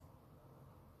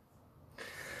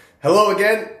Hello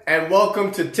again, and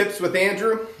welcome to Tips with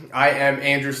Andrew. I am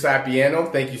Andrew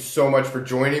Sapiano. Thank you so much for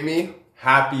joining me.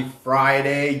 Happy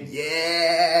Friday.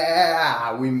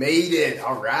 Yeah, we made it.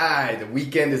 All right, the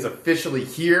weekend is officially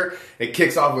here. It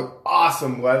kicks off with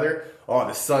awesome weather. Oh,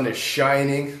 the sun is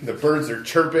shining. The birds are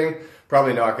chirping.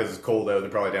 Probably not because it's cold out.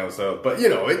 They're probably down south. But,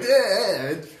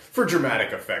 for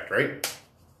dramatic effect, right?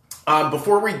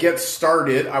 Before we get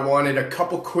started, I wanted a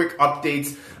couple quick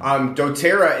updates.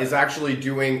 doTERRA is actually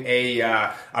doing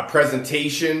a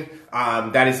presentation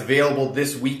that is available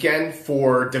this weekend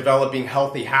for developing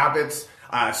healthy habits,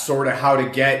 sort of how to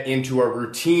get into a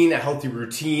routine, a healthy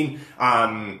routine,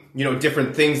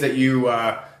 different things that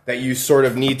you sort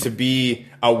of need to be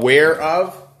aware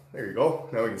of. There you go.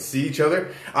 Now we can see each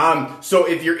other. So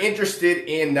if you're interested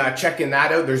in checking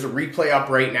that out, there's a replay up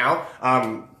right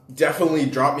now. Definitely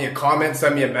drop me a comment,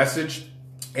 send me a message,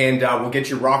 and we'll get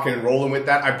you rocking and rolling with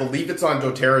that. I believe it's on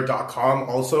doterra.com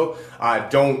also.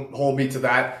 Don't hold me to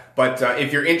that. But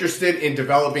if you're interested in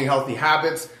developing healthy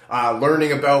habits,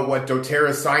 learning about what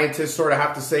doTERRA scientists sort of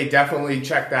have to say, definitely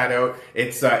check that out.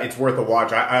 It's worth a watch.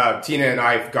 Tina and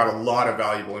I have got a lot of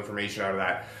valuable information out of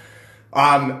that.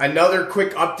 Another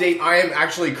quick update. I am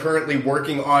actually currently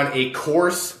working on a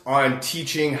course on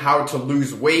teaching how to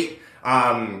lose weight.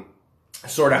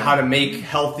 Sort of how to make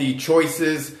healthy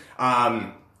choices,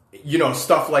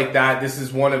 stuff like that. This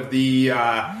is one of the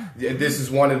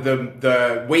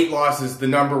weight loss is the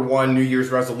number one New Year's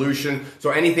resolution.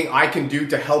 So anything I can do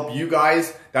to help you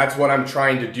guys, that's what I'm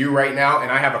trying to do right now.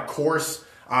 And I have a course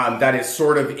that is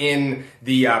sort of in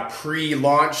the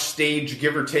pre-launch stage,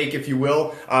 give or take, if you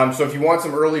will. So if you want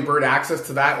some early bird access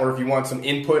to that, or if you want some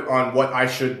input on what I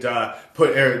should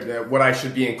what I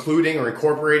should be including or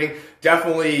incorporating,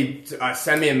 definitely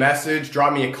send me a message,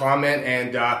 drop me a comment,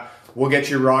 and we'll get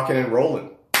you rocking and rolling.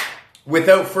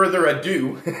 Without further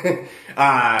ado,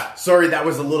 sorry that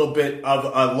was a little bit of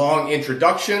a long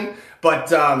introduction,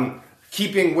 but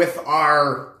keeping with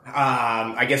our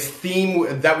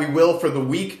theme that we will for the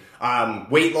week,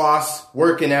 weight loss,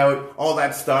 working out, all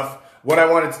that stuff. What I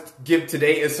wanted to give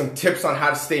today is some tips on how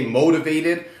to stay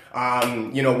motivated.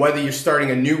 Whether you're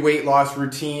starting a new weight loss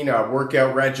routine, a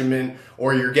workout regimen,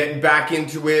 or you're getting back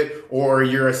into it, or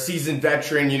you're a seasoned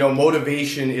veteran,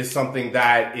 motivation is something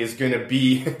that is going to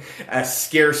be a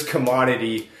scarce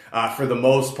commodity for the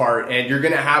most part, and you're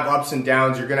going to have ups and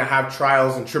downs, you're going to have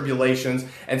trials and tribulations,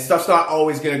 and stuff's not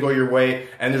always going to go your way,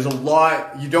 and there's a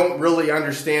lot, you don't really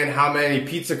understand how many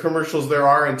pizza commercials there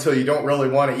are until you don't really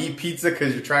want to eat pizza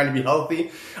because you're trying to be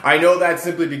healthy. I know that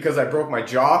simply because I broke my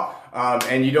jaw,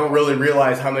 and you don't really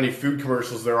realize how many food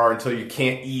commercials there are until you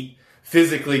can't eat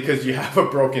physically because you have a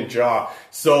broken jaw.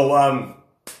 So,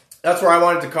 that's where I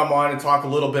wanted to come on and talk a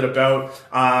little bit about,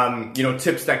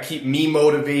 tips that keep me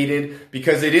motivated,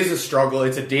 because it is a struggle.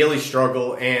 It's a daily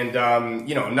struggle, and,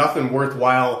 nothing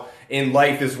worthwhile in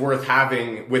life is worth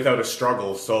having without a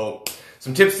struggle. So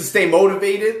some tips to stay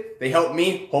motivated. They help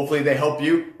me. Hopefully they help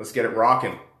you. Let's get it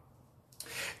rocking.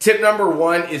 Tip number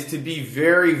one is to be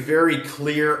very, very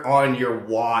clear on your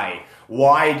why.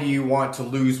 Why do you want to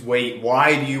lose weight?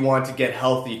 Why do you want to get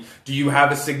healthy? Do you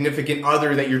have a significant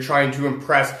other that you're trying to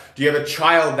impress? Do you have a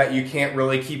child that you can't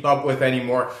really keep up with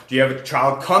anymore? Do you have a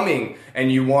child coming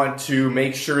and you want to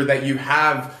make sure that you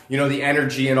have, the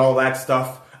energy and all that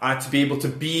stuff to be able to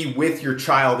be with your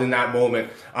child in that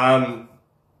moment? Are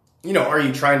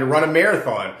you trying to run a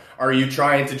marathon? Are you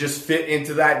trying to just fit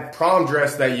into that prom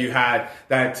dress that you had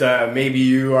that maybe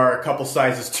you are a couple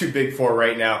sizes too big for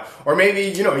right now? Or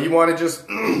maybe, you want to just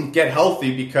get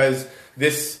healthy because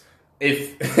if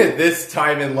this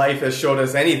time in life has showed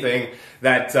us anything,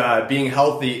 that being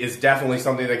healthy is definitely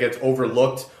something that gets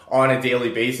overlooked on a daily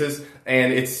basis.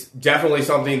 And it's definitely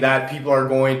something that people are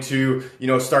going to,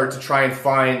 start to try and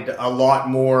find a lot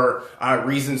more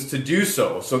reasons to do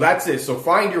so. So that's it. So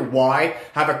find your why,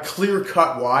 have a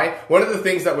clear-cut why. One of the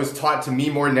things that was taught to me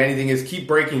more than anything is keep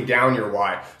breaking down your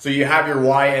why. So you have your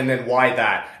why, and then why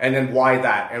that, and then why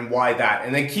that, and why that.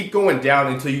 And then keep going down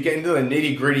until you get into the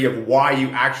nitty-gritty of why you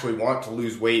actually want to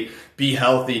lose weight, be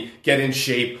healthy, get in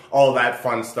shape, all that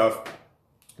fun stuff.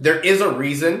 There is a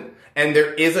reason, and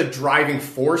there is a driving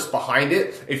force behind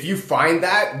it. If you find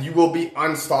that, you will be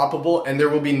unstoppable, and there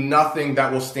will be nothing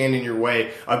that will stand in your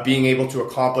way of being able to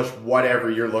accomplish whatever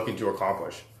you're looking to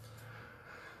accomplish.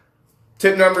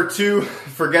 Tip number two,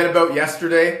 forget about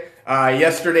yesterday.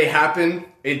 Yesterday happened.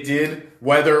 It did.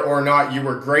 Whether or not you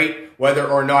were great, whether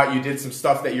or not you did some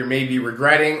stuff that you're maybe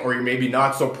regretting or you're maybe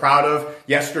not so proud of,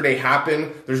 yesterday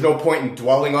happened. There's no point in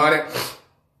dwelling on it.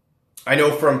 I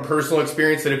know from personal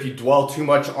experience that if you dwell too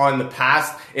much on the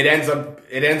past, it ends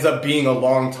up being a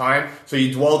long time. So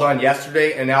you dwelled on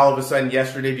yesterday, and now all of a sudden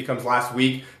yesterday becomes last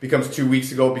week, becomes 2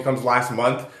 weeks ago, becomes last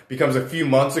month, becomes a few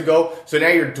months ago. So now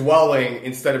you're dwelling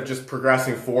instead of just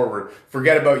progressing forward.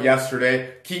 Forget about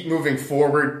yesterday. Keep moving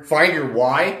forward. Find your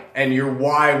why, and your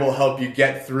why will help you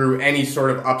get through any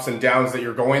sort of ups and downs that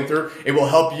you're going through. It will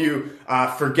help you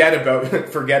forget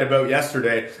about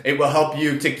yesterday. It will help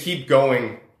you to keep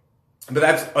going.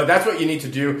 But that's what you need to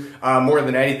do more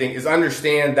than anything, is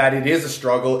understand that it is a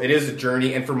struggle, it is a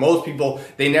journey, and for most people,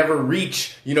 they never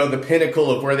reach, the pinnacle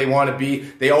of where they want to be.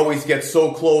 They always get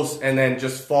so close and then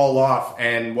just fall off,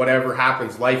 and whatever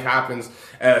happens, life happens,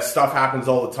 stuff happens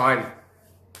all the time.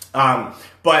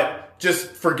 But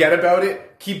just forget about it.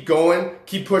 Keep going,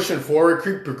 keep pushing forward,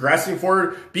 keep progressing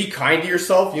forward, be kind to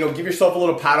yourself, give yourself a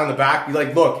little pat on the back, be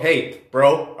like, look, hey,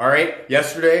 bro, all right,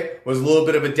 yesterday was a little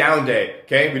bit of a down day,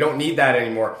 okay? We don't need that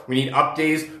anymore. We need up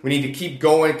days. We need to keep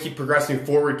going, keep progressing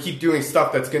forward, keep doing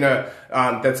stuff that's gonna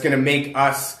make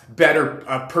us better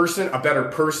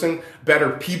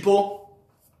people.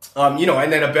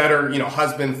 And then a better,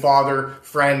 husband, father,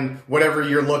 friend, whatever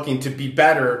you're looking to be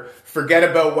better. Forget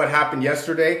about what happened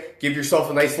yesterday. Give yourself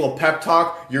a nice little pep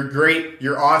talk. You're great.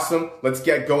 You're awesome. Let's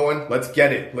get going. Let's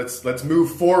get it. Let's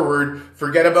move forward.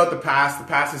 Forget about the past. The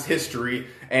past is history.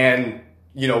 And,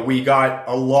 we got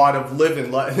a lot of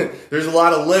living there's a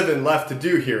lot of living left to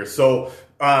do here. So,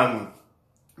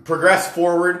 progress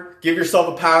forward. Give yourself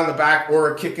a pat on the back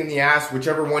or a kick in the ass,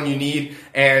 whichever one you need,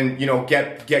 and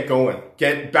get going.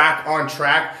 Get back on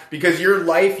track, because your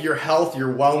life, your health,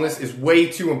 your wellness is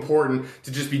way too important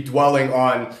to just be dwelling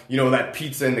on, that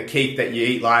pizza and the cake that you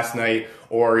ate last night,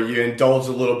 or you indulged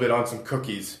a little bit on some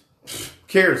cookies. Who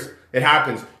cares? It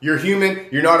happens. You're human.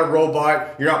 You're not a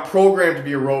robot. You're not programmed to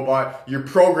be a robot. You're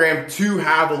programmed to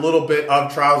have a little bit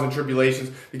of trials and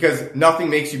tribulations, because nothing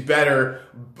makes you better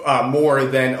more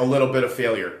than a little bit of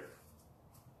failure.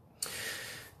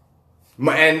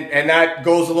 And that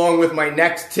goes along with my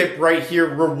next tip right here.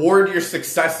 Reward your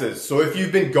successes. So if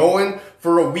you've been going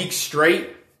for a week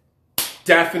straight,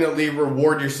 definitely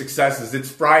reward your successes. It's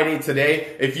Friday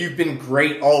today. If you've been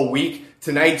great all week,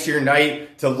 tonight's your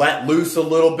night to let loose a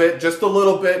little bit, just a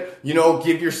little bit.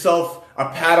 Give yourself a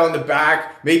pat on the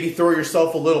back. Maybe throw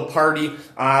yourself a little party.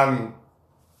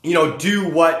 Do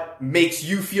what makes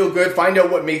you feel good. Find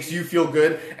out what makes you feel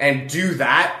good and do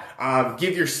that.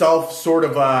 Give yourself sort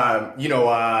of I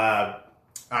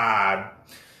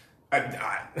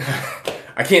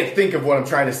can't think of what I'm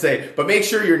trying to say, but make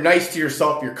sure you're nice to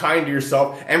yourself, you're kind to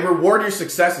yourself, and reward your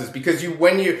successes, because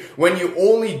when you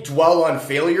only dwell on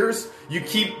failures, you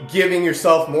keep giving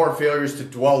yourself more failures to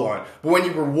dwell on. But when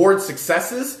you reward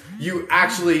successes, you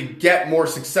actually get more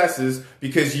successes,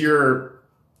 because you're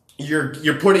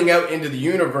putting out into the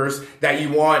universe that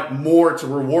you want more to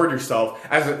reward yourself.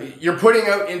 You're putting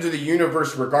out into the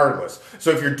universe regardless.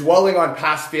 So if you're dwelling on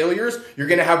past failures, you're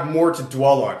going to have more to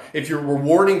dwell on. If you're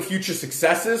rewarding future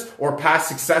successes or past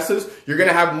successes, you're going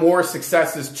to have more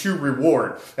successes to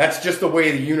reward. That's just the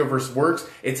way the universe works.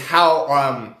 It's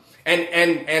how,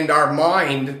 and our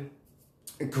mind,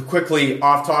 quickly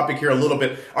off topic here a little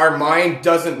bit, our mind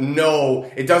doesn't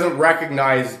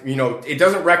recognize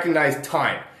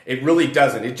time. It really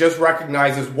doesn't. It just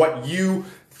recognizes what you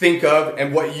think of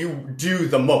and what you do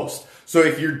the most. So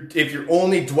if you're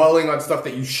only dwelling on stuff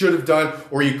that you should have done,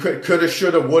 or you coulda,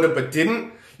 shoulda, woulda, but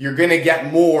didn't, you're gonna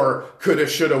get more coulda,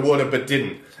 shoulda, woulda, but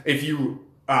didn't. If you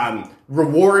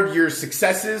reward your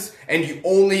successes, and you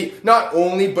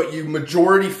you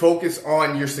majority focus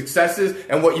on your successes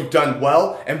and what you've done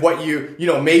well, and what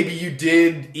maybe you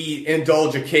did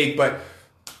indulge a cake, but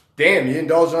damn, you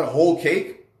indulged on a whole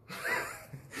cake.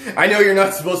 I know you're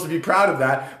not supposed to be proud of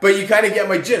that, but you kind of get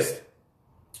my gist.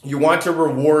 You want to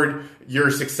reward your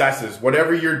successes,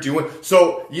 whatever you're doing.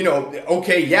 So,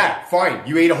 okay, yeah, fine.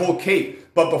 You ate a whole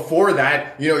cake. But before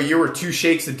that, you were 2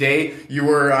 shakes a day. You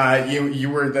were,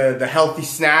 you were the healthy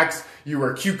snacks. You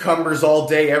were cucumbers all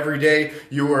day, every day.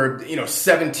 You were,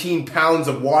 17 pounds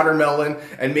of watermelon,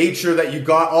 and made sure that you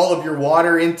got all of your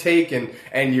water intake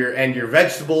and your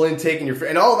vegetable intake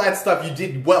and all that stuff. You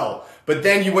did well. But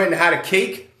then you went and had a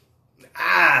cake.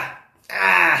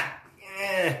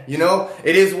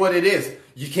 It is what it is.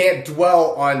 You can't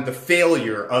dwell on the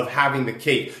failure of having the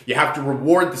cake. You have to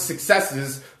reward the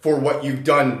successes for what you've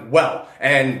done well.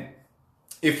 And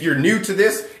If you're new to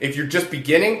this, if you're just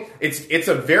beginning, it's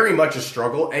a very much a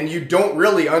struggle, and you don't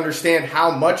really understand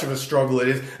how much of a struggle it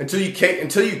is until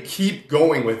you keep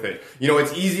going with it. You know,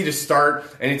 it's easy to start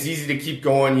and it's easy to keep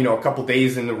going, you know, a couple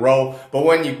days in a row, but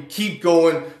when you keep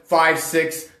going 5,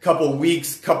 6, couple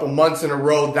weeks, couple months in a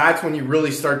row, that's when you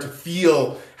really start to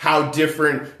feel how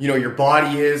different, you know, your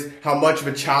body is, how much of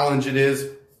a challenge it is.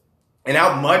 And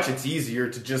how much it's easier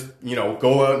to just, you know,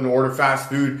 go out and order fast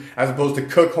food as opposed to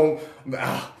cooking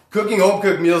home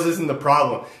cooked meals isn't the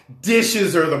problem.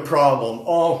 Dishes are the problem.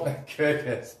 Oh my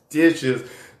goodness. Dishes.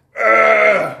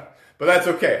 Ugh. But that's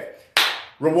okay.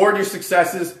 Reward your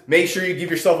successes. Make sure you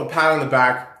give yourself a pat on the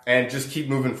back and just keep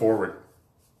moving forward.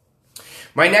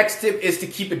 My next tip is to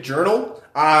keep a journal,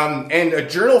 and a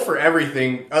journal for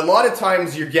everything. A lot of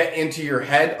times you get into your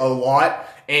head a lot,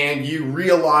 and you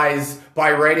realize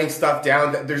by writing stuff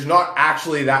down that there's not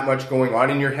actually that much going on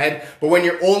in your head. But when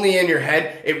you're only in your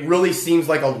head, it really seems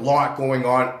like a lot going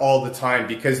on all the time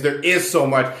because there is so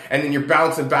much. And then you're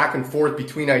bouncing back and forth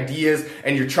between ideas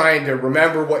and you're trying to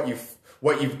remember what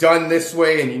you've done this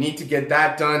way, and you need to get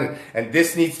that done, and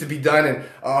this needs to be done, and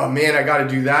oh man, I gotta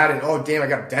do that, and oh damn, I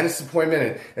got a dentist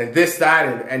appointment, and this,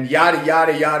 that, and yada,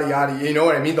 yada, yada, yada. You know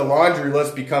what I mean? The laundry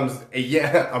list becomes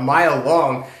a mile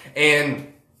long, and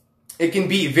it can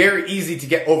be very easy to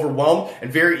get overwhelmed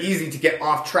and very easy to get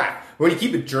off track. When you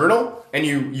keep a journal and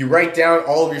you write down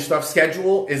all of your stuff,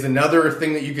 schedule is another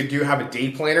thing that you could do, have a day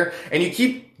planner, and you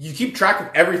keep track of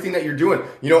everything that you're doing.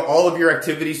 You know, all of your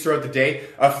activities throughout the day.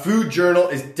 A food journal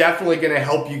is definitely going to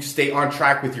help you stay on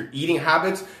track with your eating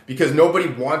habits because nobody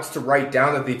wants to write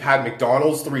down that they've had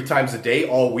McDonald's 3 times a day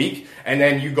all week, and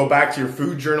then you go back to your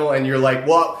food journal and you're like,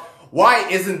 well, why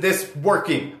isn't this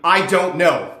working? I don't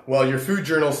know. Well, your food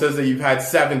journal says that you've had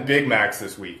 7 Big Macs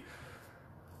this week.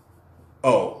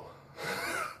 Oh.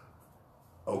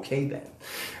 Okay then.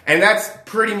 And that's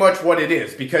pretty much what it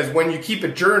is, because when you keep a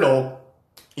journal,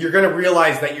 you're going to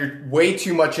realize that you're way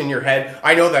too much in your head.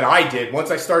 I know that I did.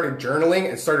 Once I started journaling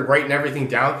and started writing everything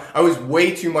down, I was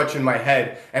way too much in my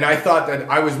head. And I thought that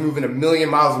I was moving 1,000,000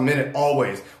 miles a minute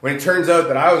always. When it turns out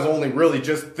that I was only really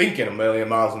just thinking 1,000,000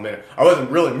 miles a minute. I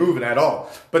wasn't really moving at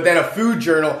all. But then a food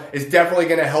journal is definitely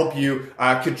going to help you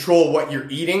control what you're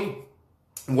eating,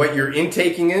 what you're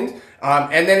intaking in.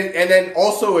 And then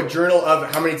also a journal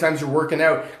of how many times you're working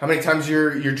out, how many times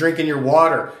you're drinking your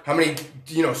water, how many,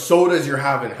 you know, sodas you're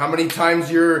having, how many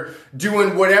times you're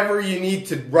doing whatever you need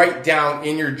to write down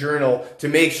in your journal to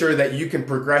make sure that you can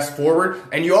progress forward.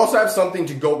 And you also have something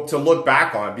to look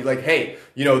back on. Be like, hey,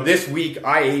 you know, this week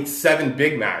I ate 7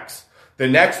 Big Macs. The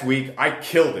next week I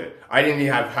killed it. I didn't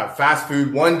even have fast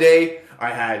food one day. I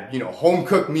had, you know, home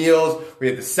cooked meals. We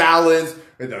had the salads,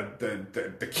 the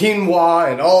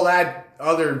quinoa, and all that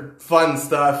other fun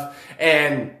stuff.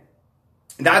 And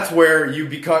that's where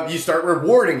you start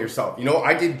rewarding yourself. You know,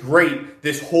 I did great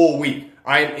this whole week.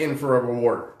 I am in for a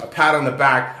reward, a pat on the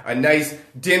back, a nice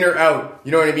dinner out.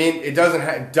 You know what I mean?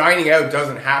 Dining out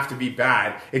doesn't have to be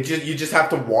bad. You just have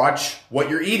to watch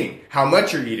what you're eating, how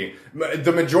much you're eating.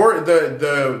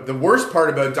 The worst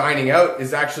part about dining out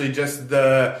is actually just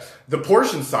the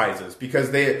portion sizes,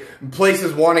 because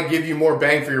places want to give you more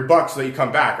bang for your buck so that you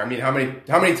come back. I mean, how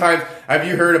many times have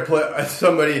you heard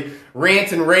somebody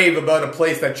rant and rave about a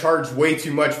place that charged way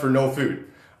too much for no food?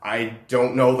 I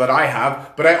don't know that I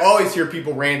have, but I always hear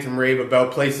people rant and rave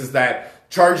about places that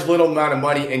charge little amount of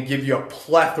money and give you a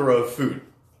plethora of food.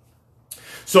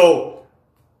 So,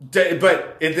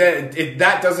 but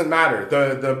that doesn't matter.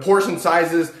 The portion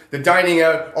sizes, the dining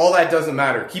out, all that doesn't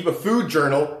matter. Keep a food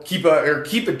journal, keep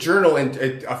a journal, and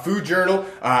a food journal,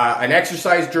 an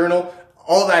exercise journal,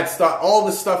 all that stuff, all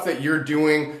the stuff that you're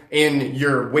doing in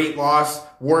your weight loss,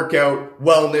 workout,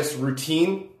 wellness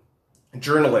routine.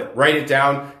 Journal it, write it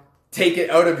down, take it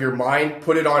out of your mind,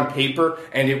 put it on paper,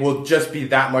 and it will just be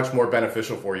that much more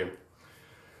beneficial for you.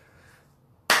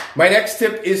 My next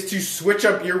tip is to switch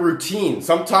up your routine.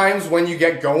 Sometimes when you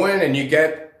get going and you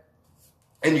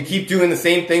keep doing the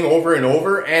same thing over and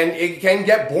over, and it can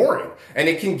get boring, and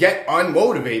it can get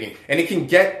unmotivating, and it can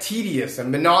get tedious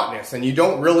and monotonous, and you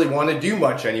don't really want to do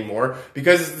much anymore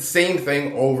because it's the same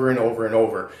thing over and over and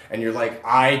over. And you're like,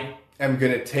 I'm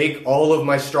going to take all of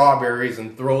my strawberries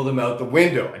and throw them out the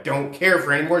window. I don't care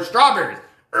for any more strawberries.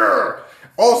 Urgh.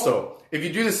 Also, if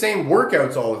you do the same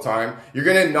workouts all the time, you're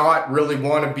going to not really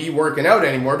want to be working out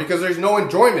anymore because there's no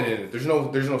enjoyment in it. There's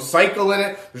no cycle in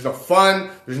it. There's no fun.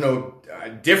 There's no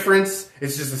difference.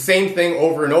 It's just the same thing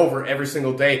over and over every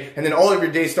single day. And then all of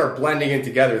your days start blending in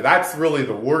together. That's really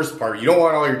the worst part. You don't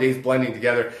want all your days blending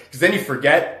together because then you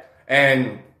forget,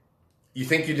 and you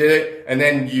think you did it, and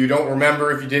then you don't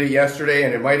remember if you did it yesterday,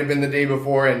 and it might have been the day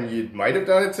before, and you might have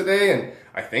done it today, and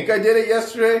I think I did it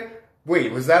yesterday.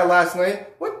 Wait, was that last night?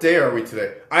 What day are we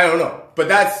today? I don't know. But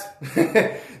that's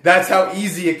that's how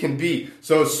easy it can be.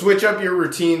 So switch up your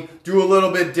routine. Do a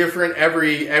little bit different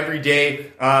every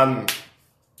day.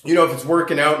 If it's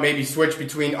working out, maybe switch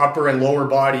between upper and lower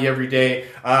body every day.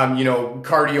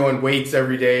 Cardio and weights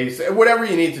every day. So whatever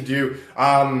you need to do.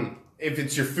 If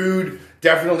it's your food,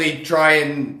 definitely try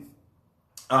and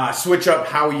switch up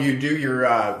how you do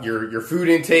your food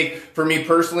intake. For me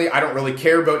personally, I don't really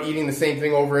care about eating the same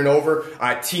thing over and over.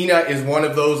 Tina is one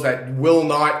of those that will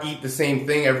not eat the same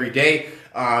thing every day.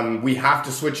 We have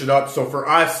to switch it up. So for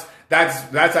us,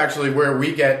 that's actually where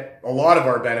we get a lot of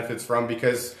our benefits from,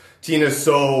 because Tina's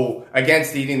so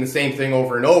against eating the same thing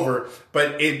over and over,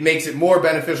 but it makes it more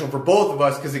beneficial for both of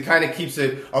us because it kind of keeps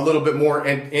it a little bit more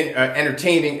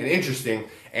entertaining and interesting,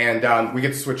 and we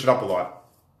get to switch it up a lot.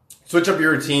 Switch up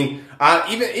your routine,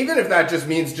 even if that just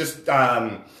means just take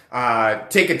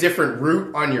a different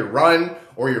route on your run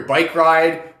or your bike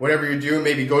ride, whatever you're doing.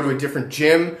 Maybe go to a different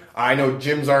gym. I know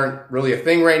gyms aren't really a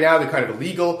thing right now; they're kind of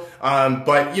illegal.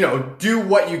 But do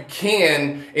what you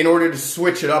can in order to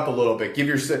switch it up a little bit.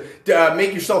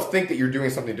 Make yourself think that you're doing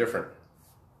something different.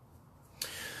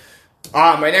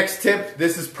 My next tip,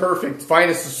 this is perfect. Find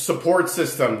a support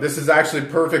system. This is actually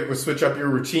perfect with switch up your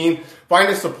routine. Find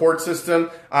a support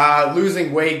system.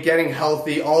 Losing weight, getting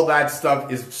healthy, all that stuff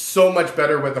is so much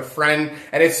better with a friend.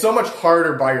 And it's so much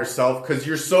harder by yourself because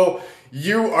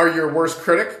you are your worst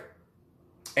critic.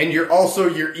 And you're also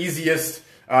your easiest,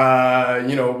 I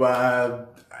don't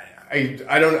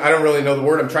really know the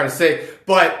word I'm trying to say,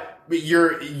 but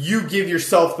you give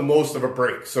yourself the most of a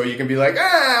break. So you can be like,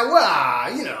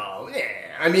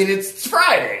 it's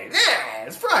Friday. Yeah,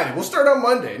 it's Friday. We'll start on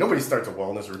Monday. Nobody starts a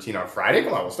wellness routine on Friday.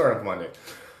 Come on, we'll start on Monday.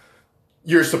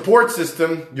 Your support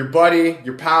system, your buddy,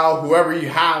 your pal, whoever you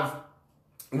have,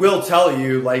 will tell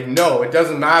you, no, it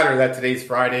doesn't matter that today's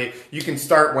Friday. You can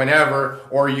start whenever,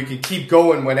 or you can keep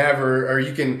going whenever, or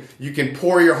you can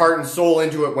pour your heart and soul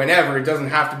into it whenever. It doesn't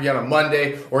have to be on a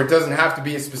Monday, or it doesn't have to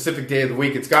be a specific day of the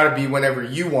week. It's got to be whenever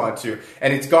you want to,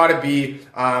 and it's got to be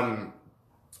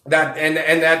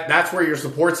that's where your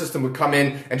support system would come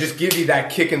in and just give you that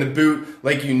kick in the boot,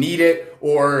 like you need it,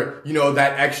 or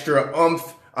that extra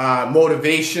oomph.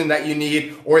 Motivation that you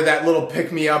need, or that little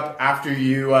pick me up after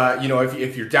you,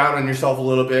 if you're down on yourself a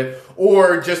little bit,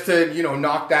 or just to,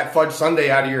 knock that fudge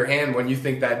sundae out of your hand when you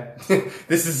think that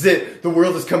this is it, the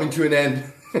world is coming to an end.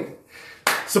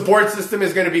 Support system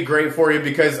is going to be great for you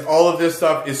because all of this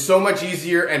stuff is so much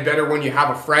easier and better when you have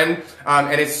a friend,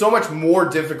 and it's so much more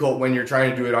difficult when you're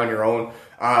trying to do it on your own.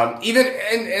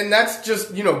 And that's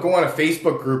just, go on a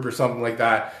Facebook group or something like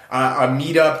that, a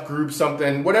meetup group,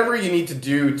 something, whatever you need to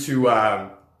do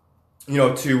to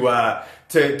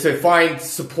find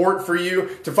support for you,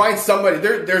 to find somebody.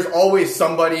 There's always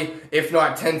somebody, if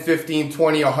not 10, 15,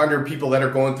 20, 100 people that are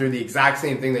going through the exact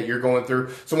same thing that you're going through.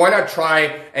 So why not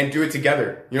try and do it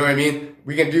together? You know what I mean?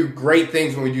 We can do great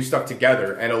things when we do stuff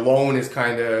together, and alone is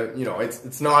kind of,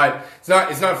 it's not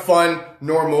fun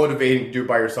nor motivating to do it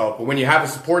by yourself. But when you have a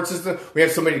support system, we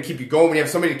have somebody to keep you going, when you have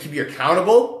somebody to keep you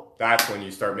accountable, that's when you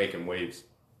start making waves.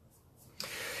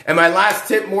 And my last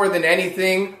tip, more than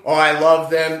anything, I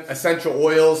love them, essential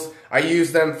oils. I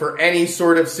use them for any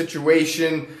sort of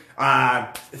situation,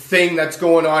 thing that's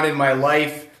going on in my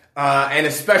life. And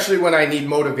especially when I need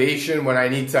motivation, when I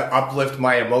need to uplift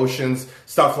my emotions,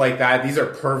 stuff like that. These are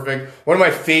perfect. One of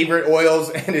my favorite oils,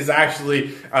 and is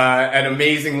actually an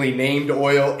amazingly named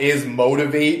oil, is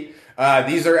Motivate.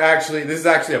 This is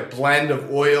actually a blend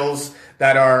of oils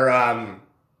that are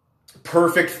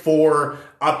perfect for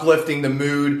uplifting the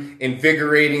mood,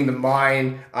 invigorating the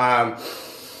mind,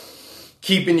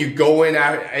 keeping you going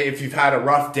if you've had a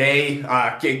rough day,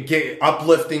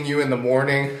 uplifting you in the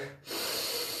morning.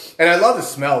 And I love the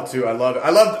smell too. I love it.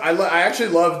 I actually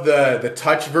love the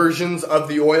touch versions of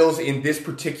the oils in this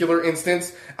particular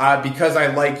instance, because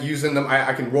I like using them.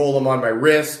 I can roll them on my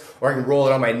wrist, or I can roll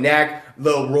it on my neck,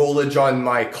 little rollage on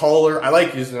my collar. I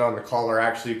like using it on the collar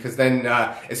actually, because then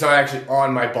it's not actually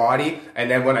on my body.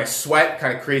 And then when I sweat, it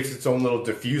kind of creates its own little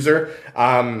diffuser.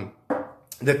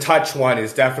 The touch one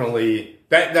is definitely,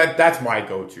 that's my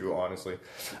go-to, honestly.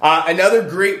 Another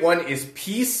great one is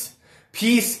Peace.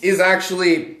 Peace is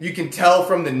actually, you can tell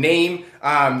from the name,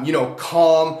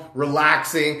 calm,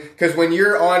 relaxing, because when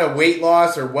you're on a weight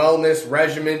loss or wellness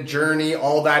regimen journey,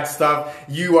 all that stuff,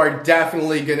 you are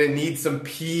definitely going to need some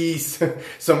peace,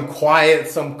 some quiet,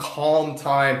 some calm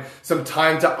time, some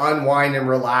time to unwind and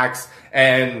relax.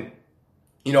 And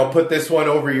You know, put this one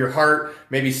over your heart,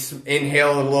 maybe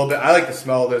inhale it a little bit. I like the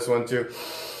smell of this one too.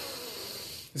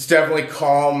 It's definitely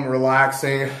calm,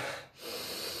 relaxing.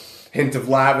 Hint of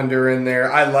lavender in there.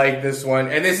 I like this one.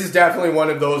 And this is definitely one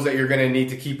of those that you're going to need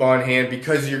to keep on hand,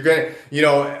 because you're going to, you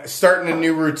know, starting a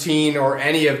new routine or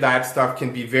any of that stuff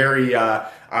can be very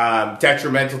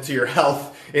detrimental to your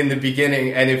health in the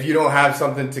beginning. And if you don't have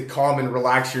something to calm and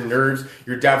relax your nerves,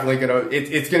 you're definitely going to,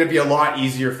 it's going to be a lot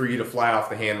easier for you to fly off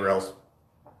the handrails.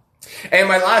 And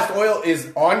my last oil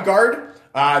is On Guard.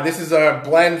 This is a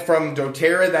blend from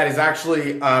doTERRA that is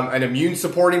actually an immune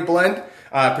supporting blend.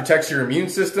 Protects your immune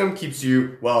system, keeps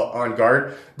you, well, on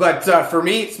guard. But for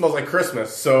me, it smells like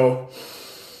Christmas. So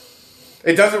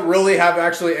it doesn't really have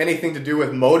actually anything to do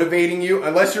with motivating you,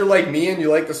 unless you're like me and you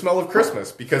like the smell of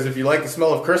Christmas. Because if you like the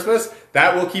smell of Christmas,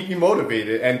 that will keep you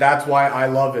motivated. And that's why I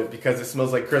love it, because it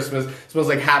smells like Christmas, it smells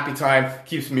like happy time,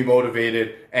 keeps me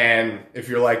motivated. And if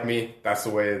you're like me, that's the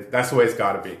way it's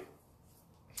gotta be.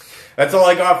 That's all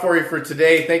I got for you for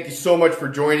today. Thank you so much for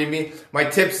joining me. My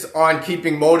tips on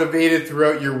keeping motivated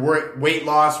throughout your weight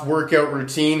loss workout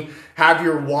routine. Have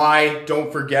your why.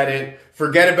 Don't forget it.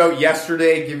 Forget about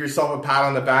yesterday. Give yourself a pat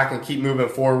on the back and keep moving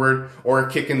forward, or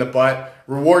a kick in the butt.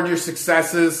 Reward your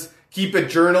successes. Keep a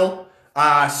journal.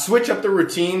 Switch up the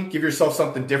routine. Give yourself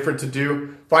something different to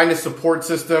do. Find a support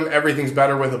system. Everything's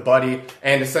better with a buddy.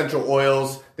 And essential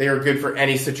oils, they are good for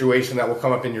any situation that will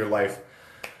come up in your life.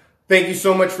 Thank you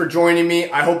so much for joining me.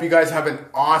 I hope you guys have an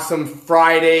awesome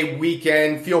Friday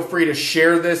weekend. Feel free to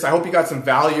share this. I hope you got some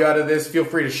value out of this. Feel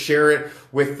free to share it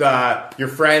with your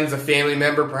friends, a family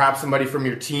member, perhaps somebody from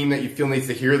your team that you feel needs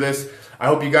to hear this. I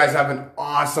hope you guys have an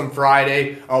awesome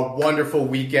Friday, a wonderful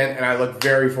weekend, and I look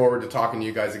very forward to talking to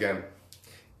you guys again.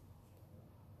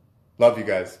 Love you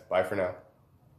guys. Bye for now.